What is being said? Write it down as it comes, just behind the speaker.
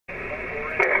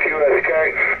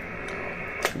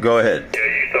Go ahead. Yeah,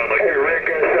 you sound like... Hey, Rick,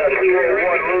 it's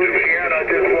 201 Louisiana. I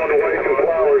just want to wave some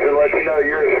flowers and let you know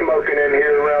you're smoking in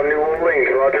here around New Orleans,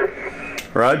 Roger.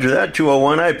 Roger that,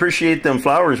 201. I appreciate them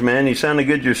flowers, man. You sounded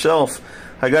good yourself.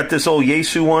 I got this old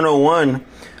Yaesu 101.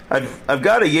 I've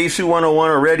got a Yaesu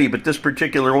 101 already, but this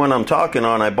particular one I'm talking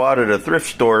on, I bought at a thrift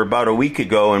store about a week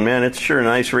ago, and man, it's sure a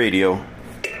nice radio.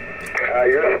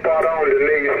 You're spot on to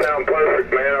me. You sound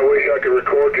perfect, man. I wish I could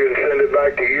record you and send it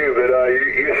back to you, but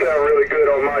you sound really good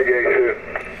on my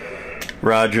Yaesu.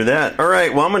 Roger that. All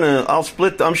right, well,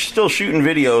 I'm still shooting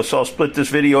video, so I'll split this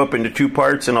video up into 2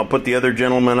 parts, and I'll put the other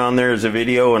gentleman on there as a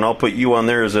video, and I'll put you on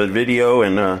there as a video,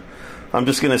 and I'm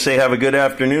just going to say have a good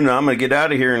afternoon, and I'm going to get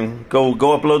out of here and go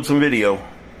upload some video.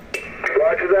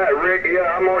 Roger that, Rick.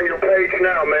 Yeah, I'm on your page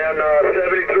now, man.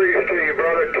 73's to you,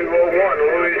 brother. 201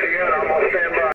 Louisiana. I'm going to stand